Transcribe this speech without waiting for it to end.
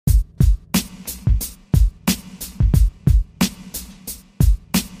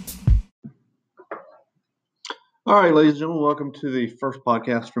All right, ladies and gentlemen, welcome to the first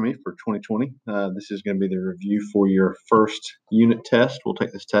podcast for me for 2020. This is going to be the review for your first unit test. We'll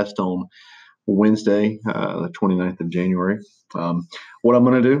take this test on Wednesday, the 29th of January. What I'm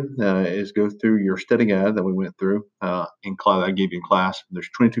going to do is go through your study guide that we went through in class. I gave you in class. There's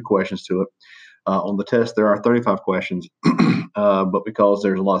 22 questions to it. On the test, there are 35 questions, but because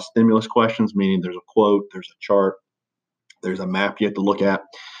there's a lot of stimulus questions, meaning there's a quote, there's a chart, there's a map you have to look at.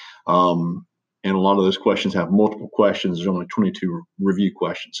 And a lot of those questions have multiple questions. There's only 22 review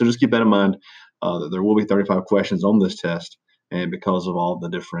questions. So just keep that in mind that there will be 35 questions on this test. And because of all the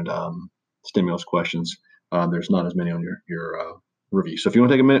different stimulus questions, there's not as many on your review. So if you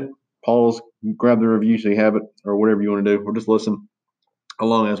want to take a minute, pause, grab the review so you have it, or whatever you want to do, or just listen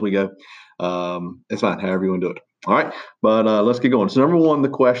along as we go. It's fine, however you want to do it. All right, but let's get going. So number one, the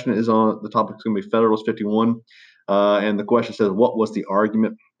question is on the topic is going to be Federalist 51. And the question says, what was the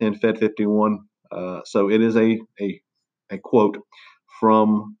argument in Fed 51? So it is a quote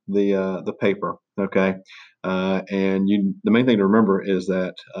from the paper, okay? And the main thing to remember is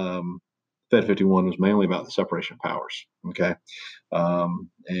that Fed 51 was mainly about the separation of powers, okay?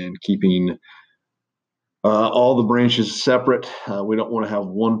 And keeping all the branches separate. We don't want to have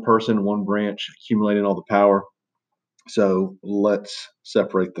one person, one branch accumulating all the power. So let's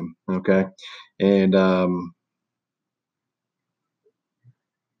separate them, okay? And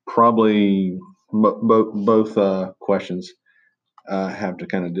probably both questions have to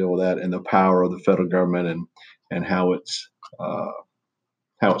kind of deal with that and the power of the federal government and how it's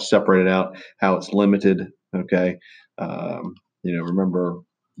separated out, how it's limited. Okay, remember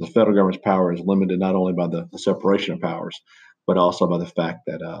the federal government's power is limited not only by the separation of powers, but also by the fact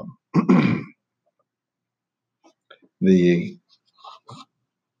that the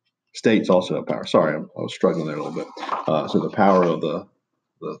states also have power. Sorry, I was struggling there a little bit. So the power of the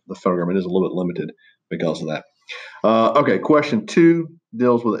federal government is a little bit limited because of that. Okay, question 2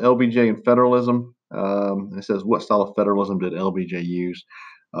 deals with LBJ and federalism. It says, what style of federalism did LBJ use?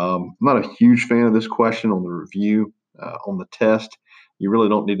 I'm not a huge fan of this question on the review. On the test, you really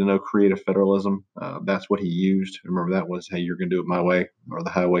don't need to know creative federalism. That's what he used. Remember, that was, hey, you're going to do it my way or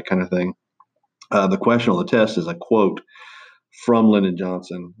the highway kind of thing. The question on the test is a quote from Lyndon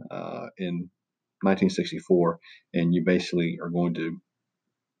Johnson in 1964, and you basically are going to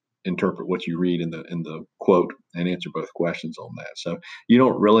interpret what you read in the quote and answer both questions on that. So you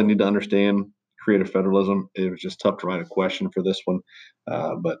don't really need to understand creative federalism. It was just tough to write a question for this one,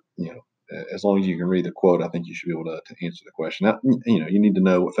 but as long as you can read the quote, I think you should be able to answer the question. Now, you need to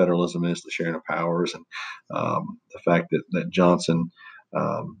know what federalism is, the sharing of powers, and the fact that Johnson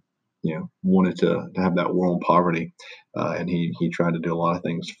wanted to have that war on poverty, and he tried to do a lot of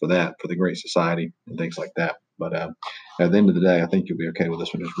things for that, for the Great Society and things like that. But at the end of the day, I think you'll be okay with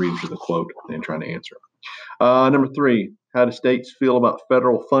this one, just reading through the quote and trying to answer it. Number 3, how do states feel about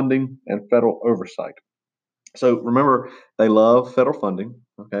federal funding and federal oversight? So remember, they love federal funding.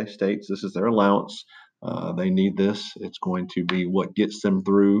 Okay, states, this is their allowance. They need this. It's going to be what gets them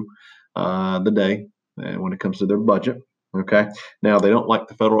through the day when it comes to their budget. Okay, now they don't like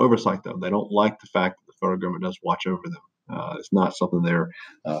the federal oversight, though. They don't like the fact that the federal government does watch over them. It's not something they're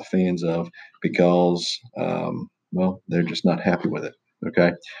fans of because, they're just not happy with it.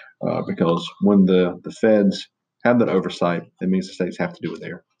 Okay, because when the feds have that oversight, it means the states have to do what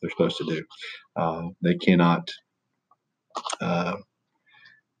they're supposed to do. They cannot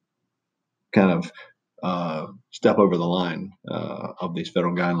step over the line of these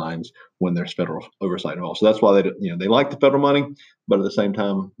federal guidelines when there's federal oversight involved. So that's why they like the federal money, but at the same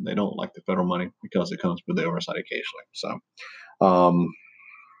time they don't like the federal money because it comes with the oversight occasionally. So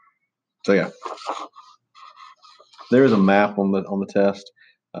yeah, there is a map on the test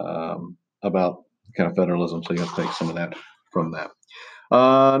about kind of federalism, so you have to take some of that from that.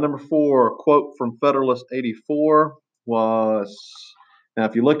 Number 4, quote from Federalist 84 was, now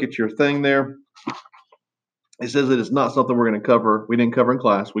if you look at your thing there, it says that it's not something we're going to cover. We didn't cover in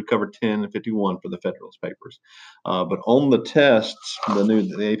class. We covered 10 and 51 for the Federalist Papers. But on the tests, the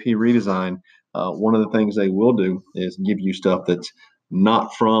AP redesign, one of the things they will do is give you stuff that's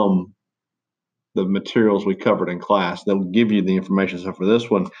not from the materials we covered in class. They'll give you the information. So for this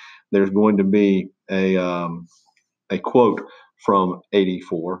one, there's going to be a quote from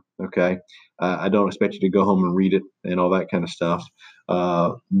 84. Okay, I don't expect you to go home and read it and all that kind of stuff.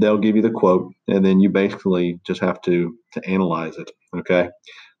 They'll give you the quote, and then you basically just have to analyze it. Okay,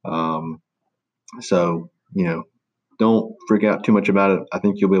 so don't freak out too much about it. I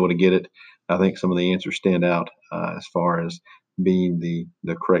think you'll be able to get it. I think some of the answers stand out as far as being the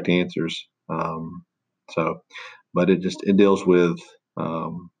correct answers. But it deals with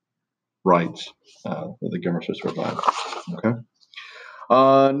rights that the government supposed to provide. Okay.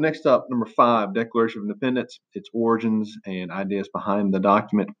 Next up, number 5, Declaration of Independence, its origins and ideas behind the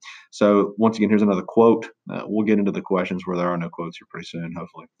document. So once again, here's another quote. We'll get into the questions where there are no quotes here pretty soon,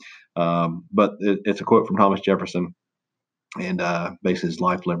 hopefully. But it's a quote from Thomas Jefferson, and basically his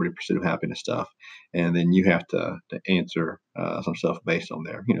life, liberty, pursuit of happiness stuff. And then you have to answer some stuff based on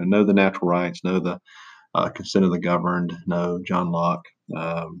there. Know the natural rights, know the consent of the governed, know John Locke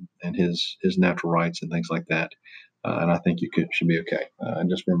and his natural rights and things like that. And I think should be okay. And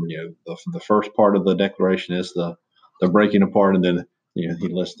just remember, the first part of the Declaration is the breaking apart, and then he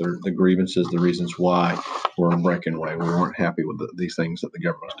lists the grievances, the reasons why we're breaking away. We weren't happy with these things that the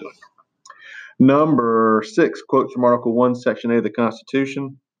government was doing. Number 6, quotes from Article 1, Section A of the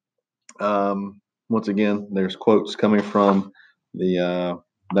Constitution. Once again, there's quotes coming from the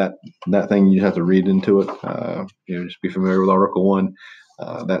that thing. You have to read into it. Just be familiar with Article 1.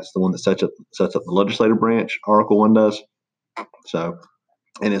 That's the one that sets up the legislative branch. Article 1 does. So,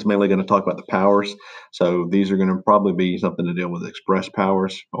 and it's mainly going to talk about the powers. So these are going to probably be something to deal with express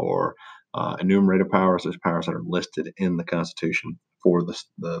powers or enumerated powers. Those powers that are listed in the Constitution for the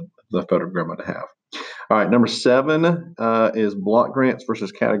federal government to have. All right, number 7 is block grants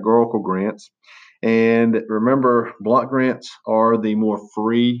versus categorical grants. And remember, block grants are the more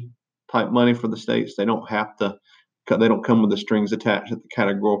free type money for the states. They don't come with the strings attached that the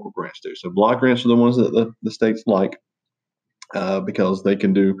categorical grants do. So block grants are the ones that the states like because they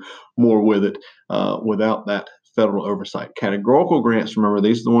can do more with it without that federal oversight. Categorical grants, remember,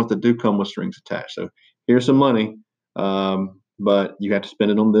 these are the ones that do come with strings attached. So here's some money, but you have to spend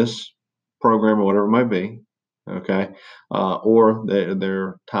it on this program or whatever it might be. Okay, or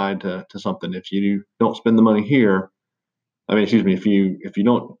they're tied to something. If you don't spend the money here, if you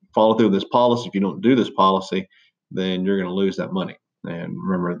don't follow through this policy, if you don't do this policy, then you're going to lose that money. And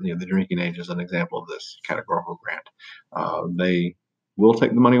remember, the drinking age is an example of this categorical grant. They will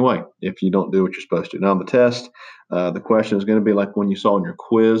take the money away if you don't do what you're supposed to. Now, on the test, the question is going to be like when you saw in your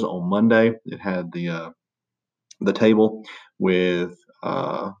quiz on Monday. It had the table with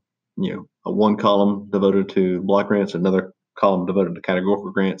a one column devoted to block grants, another column devoted to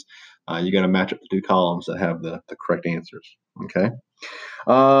categorical grants. You got to match up the 2 columns that have the correct answers. Okay.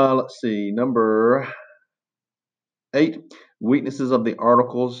 Let's see. Number 8, weaknesses of the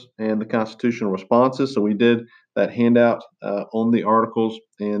articles and the constitutional responses. So we did that handout on the articles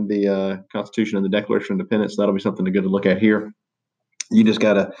and the Constitution and the Declaration of Independence. That'll be something to good to look at here. You just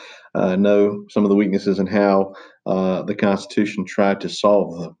got to know some of the weaknesses and how the Constitution tried to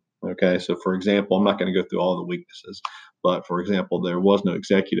solve them. Okay, so for example, I'm not going to go through all the weaknesses, but for example, there was no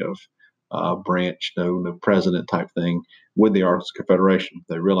executive branch, no president type thing with the Articles of Confederation.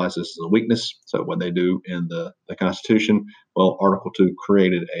 They realized this is a weakness, so what they do in the Constitution, well, Article 2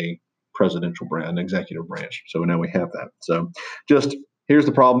 created a presidential branch, an executive branch. So now we have that. So just here's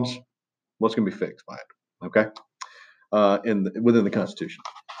the problems. What's going to be fixed by it? Okay. Within the Constitution.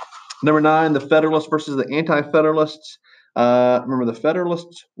 Number 9, the Federalists versus the Anti-Federalists. Remember, the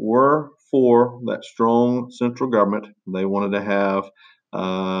Federalists were for that strong central government. They wanted to have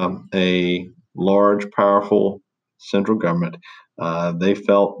a large, powerful central government. They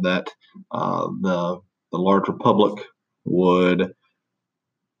felt that the large republic would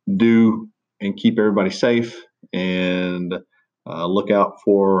do and keep everybody safe and look out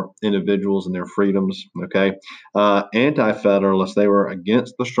for individuals and their freedoms. Okay. Anti-Federalists, they were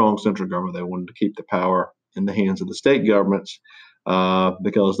against the strong central government. They wanted to keep the power in the hands of the state governments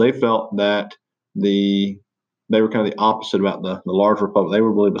because they felt that they were kind of the opposite about the large republic. They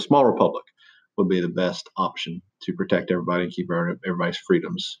were believe a small republic would be the best option to protect everybody and keep everybody's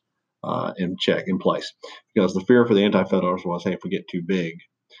freedoms in place. Because the fear for the Anti-Federalists was, hey, if we get too big,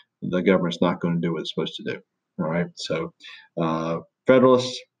 the government's not going to do what it's supposed to do. All right. So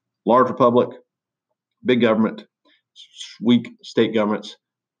Federalists, large republic, big government, weak state governments.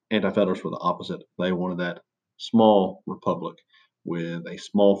 Anti-Federalists were the opposite. They wanted that small republic with a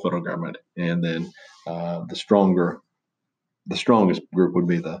small federal government, and then the strongest group would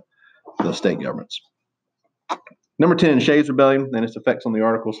be the state governments. Number 10, Shays Rebellion and its effects on the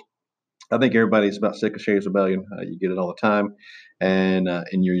Articles. I think everybody's about sick of Shays Rebellion. You get it all the time, and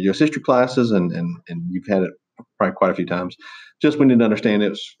in your U.S. history classes, and you've had it probably quite a few times. Just we need to understand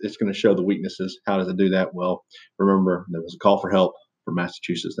it's going to show the weaknesses. How does it do that? Well, remember there was a call for help for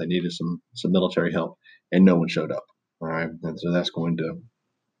Massachusetts. They needed some military help, and no one showed up. All right, and so that's going to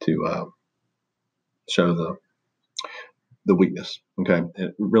show the weakness. Okay,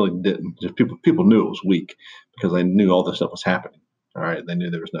 it really didn't. Just people knew it was weak because they knew all this stuff was happening. All right, they knew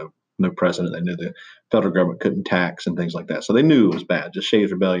there was no precedent. They knew the federal government couldn't tax and things like that. So they knew it was bad. Just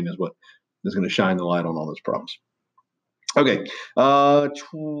Shays' Rebellion is what is going to shine the light on all those problems. Okay,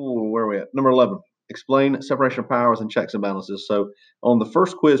 where are we at? Number 11. Explain separation of powers and checks and balances. So on the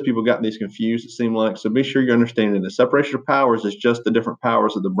first quiz, people got these confused, it seemed like. So be sure you're understanding the separation of powers is just the different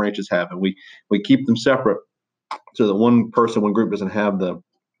powers that the branches have. And we keep them separate so that one person, one group doesn't have the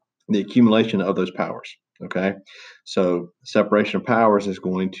accumulation of those powers. Okay, so separation of powers is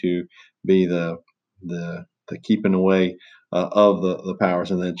going to be the keeping away of the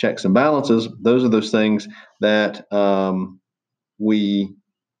powers, and then checks and balances. Those are those things that we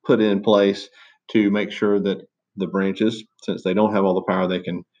put in place to make sure that the branches, since they don't have all the power, they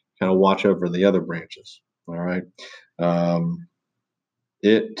can kind of watch over the other branches. All right,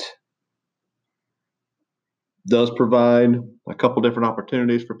 it does provide a couple different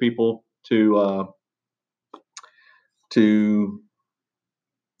opportunities for people to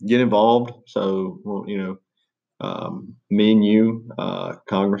get involved. So, well, me and you,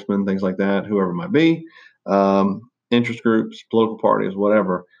 congressmen, things like that, whoever it might be, interest groups, political parties,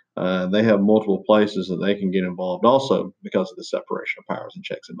 whatever, they have multiple places that they can get involved also because of the separation of powers and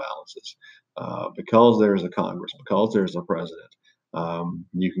checks and balances. Because there's a Congress, because there's a president,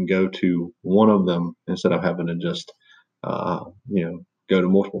 you can go to one of them instead of having to just, go to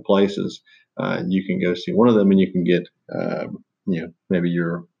multiple places. You can go see one of them and you can get, maybe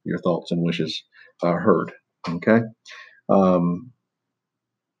your thoughts and wishes heard. Okay.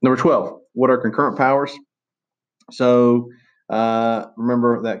 Number 12, what are concurrent powers? So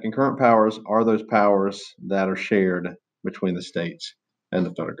remember that concurrent powers are those powers that are shared between the states and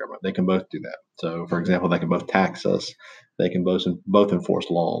the federal government. They can both do that. So, for example, they can both tax us. They can both enforce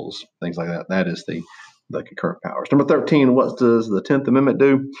laws, things like that. That is the concurrent powers. Number 13, what does the 10th Amendment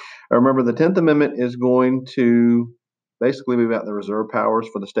do? Remember, the 10th Amendment is going to basically be about the reserve powers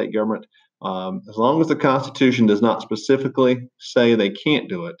for the state government. As long as the Constitution does not specifically say they can't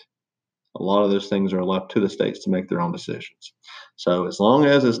do it, a lot of those things are left to the states to make their own decisions. So as long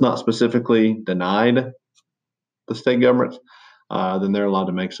as it's not specifically denied the state government, then they're allowed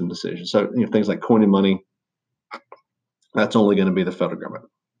to make some decisions. So things like coining money, that's only going to be the federal government.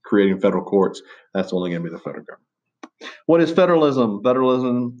 Creating federal courts, that's only going to be the federal government. What is federalism?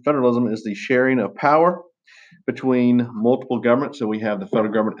 Federalism is the sharing of power between multiple governments. So we have the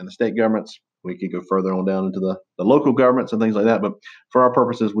federal government and the state governments. We could go further on down into the local governments and things like that. But for our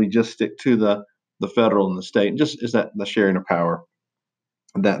purposes, we just stick to the federal and the state. Just is that the sharing of power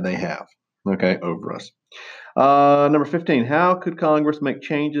that they have, okay, over us. Number 15, how could Congress make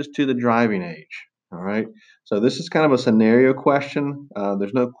changes to the driving age? All right. So this is kind of a scenario question.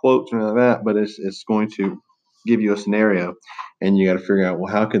 There's no quotes or anything like that, but it's going to give you a scenario, and you got to figure out,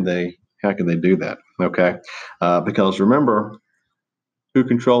 well, how can they do that? Okay, because remember, who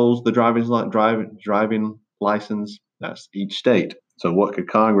controls the driving license? That's each state. So what could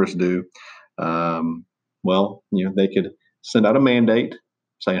Congress do? Well, they could send out a mandate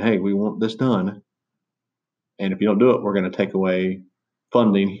saying, hey, we want this done, and if you don't do it, we're going to take away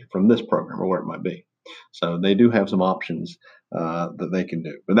funding from this program or where it might be. So they do have some options that they can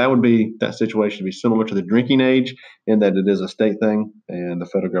do. But that situation would be similar to the drinking age in that it is a state thing, and the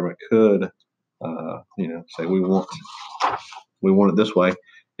federal government could, say we want it this way,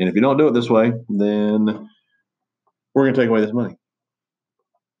 and if you don't do it this way, then we're going to take away this money.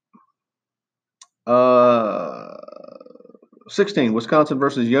 16, Wisconsin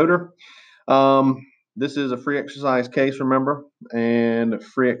versus Yoder. This is a free exercise case, remember, and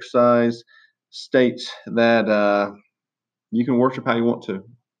free exercise states that you can worship how you want to, as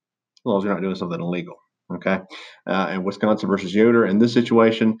long as you're not doing something illegal. Okay. And Wisconsin versus Yoder, in this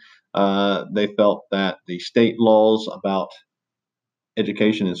situation, they felt that the state laws about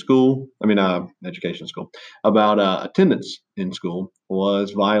education in school, about attendance in school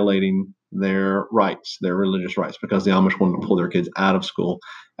was violating their rights, their religious rights, because the Amish wanted to pull their kids out of school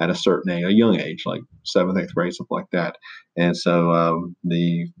at a certain age, a young age, like 7th, 8th grade, something like that. And so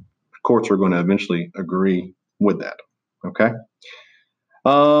the courts are going to eventually agree with that. Okay.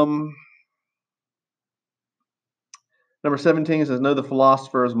 Number 17 says, know the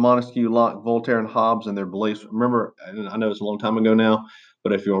philosophers Montesquieu, Locke, Voltaire, and Hobbes and their beliefs. Remember, and I know it's a long time ago now,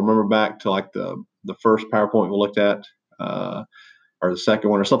 but if you'll remember back to like the first PowerPoint we looked at, or the second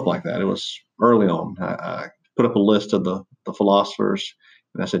one or something like that, it was early on. I put up a list of the philosophers,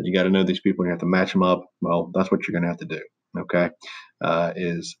 and I said, you got to know these people and you have to match them up. Well, that's what you're going to have to do, okay,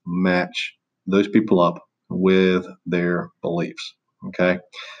 is match those people up with their beliefs, okay?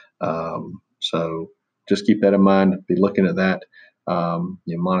 So just keep that in mind. Be looking at that.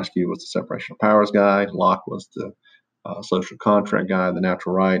 Montesquieu was the separation of powers guy. Locke was the social contract guy, the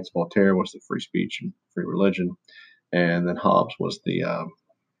natural rights. Voltaire was the free speech and free religion, and then Hobbes was the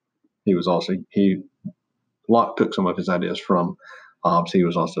Locke took some of his ideas from Hobbes. He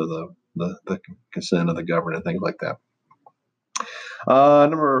was also the consent of the governed and things like that.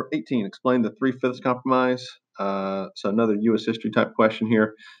 Number 18, explain the 3/5 compromise. So another U.S. history type question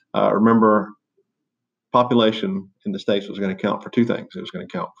here. Remember, population in the states was going to count for two things. It was going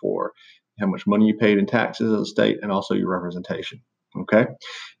to count for how much money you paid in taxes as a state and also your representation. Okay.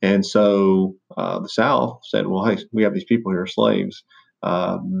 And so the South said, well, hey, we have these people here, slaves.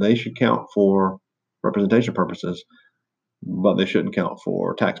 They should count for representation purposes, but they shouldn't count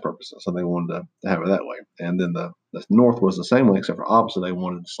for tax purposes. So they wanted to have it that way. And then the North was the same way, except for opposite. They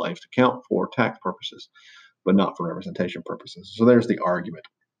wanted the slaves to count for tax purposes, but not for representation purposes. So there's the argument.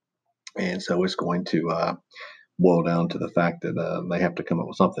 And so it's going to boil down to the fact that they have to come up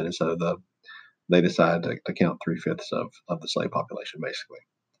with something. And so they decide to count 3/5 of the slave population, basically.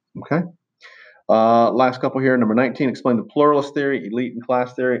 Okay. Last couple here. Number 19, explain the pluralist theory, elite and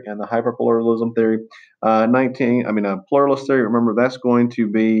class theory, and the hyperpluralism theory. Pluralist theory, remember, that's going to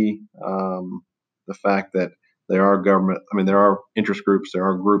be the fact that there are interest groups, there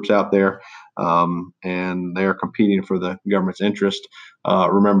are groups out there, and they are competing for the government's interest.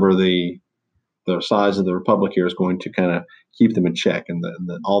 Remember, the size of the republic here is going to kind of keep them in check, and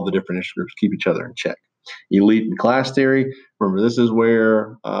all the different interest groups keep each other in check. Elite and class theory. Remember, this is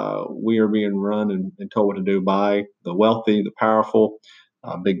where we are being run and told what to do by the wealthy, the powerful,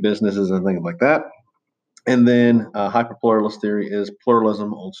 big businesses, and things like that. And then hyperpluralist theory is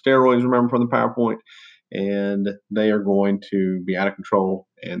pluralism on steroids, remember, from the PowerPoint. And they are going to be out of control,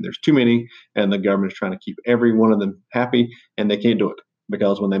 and there's too many, and the government is trying to keep every one of them happy, and they can't do it.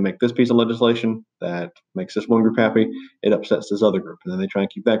 Because when they make this piece of legislation that makes this one group happy, it upsets this other group, and then they try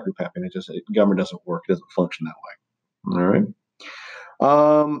and keep that group happy. And government doesn't work; it doesn't function that way. All right.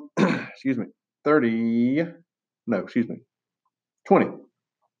 Excuse me. 20.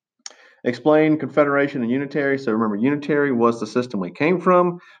 Explain Confederation and Unitary. So remember, Unitary was the system we came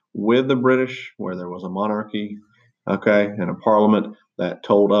from with the British, where there was a monarchy, okay, and a parliament that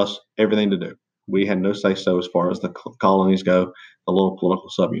told us everything to do. We had no say-so as far as the colonies go, the little political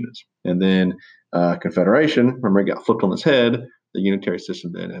subunits. And then Confederation, remember, it got flipped on its head. The unitary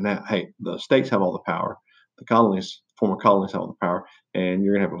system did. And now, hey, the states have all the power. The former colonies have all the power. And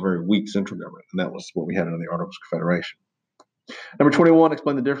you're going to have a very weak central government. And that was what we had under the Articles of Confederation. Number 21,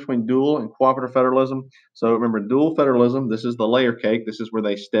 explain the difference between dual and cooperative federalism. So remember, dual federalism, this is the layer cake. This is where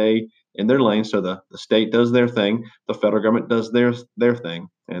they stay in their lane. So the state does their thing, the federal government does their thing,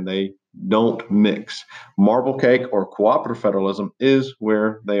 and they don't mix. Marble cake or cooperative federalism is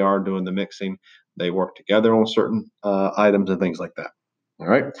where they are doing the mixing. They work together on certain items and things like that. All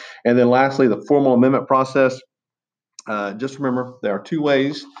right. And then lastly, the formal amendment process. Just remember, there are two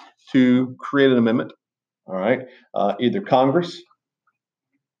ways to create an amendment. All right. Either Congress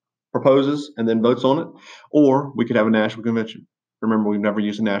proposes and then votes on it, or we could have a national convention. Remember, we've never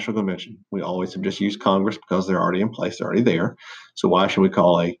used a national convention. We always have just used Congress because they're already in place, they're already there. So why should we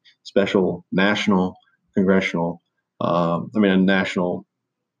call a special national congressional, a national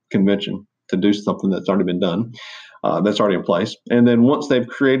convention to do something that's already been done, that's already in place? And then once they've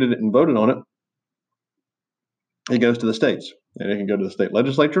created it and voted on it, it goes to the states. And it can go to the state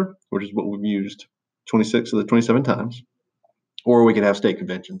legislature, which is what we've used 26 of the 27 times. Or we could have state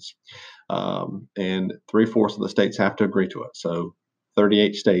conventions. And 3/4 of the states have to agree to it. So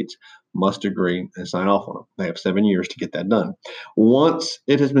 38 states must agree and sign off on it. They have 7 years to get that done. Once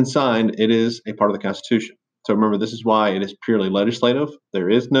it has been signed, it is a part of the Constitution. So remember, this is why it is purely legislative. There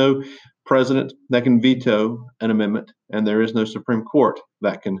is no president that can veto an amendment, and there is no Supreme Court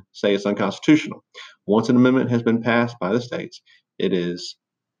that can say it's unconstitutional. Once an amendment has been passed by the states, it is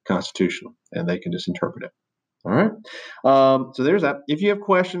constitutional, and they can just interpret it. All right. So there's that. If you have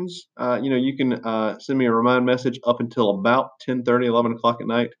questions, you can send me a remind message up until about 10:30, 11 o'clock at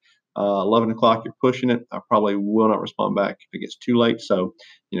night. 11 o'clock, you're pushing it. I probably will not respond back if it gets too late. So,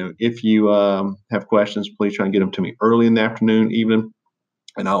 if you have questions, please try and get them to me early in the afternoon, evening,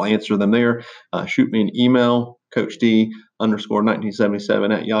 and I'll answer them there. Shoot me an email,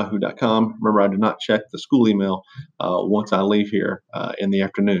 coachd_1977@yahoo.com. Remember, I do not check the school email once I leave here in the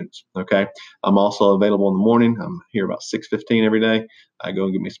afternoons. Okay. I'm also available in the morning. I'm here about 6:15 every day. I go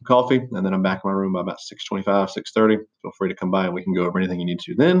and get me some coffee, and then I'm back in my room by about 6:25, 6:30. Feel free to come by and we can go over anything you need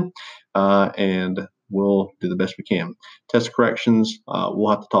to then. And we'll do the best we can. Test corrections,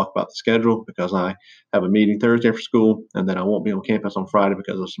 we'll have to talk about the schedule because I have a meeting Thursday for school, and then I won't be on campus on Friday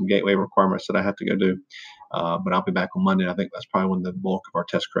because of some gateway requirements that I have to go do. but I'll be back on Monday. I think that's probably when the bulk of our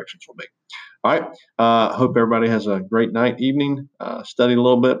test corrections will be. All right. Hope everybody has a great night, evening, study a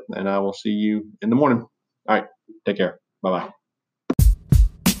little bit, and I will see you in the morning. All right. Take care. Bye-bye.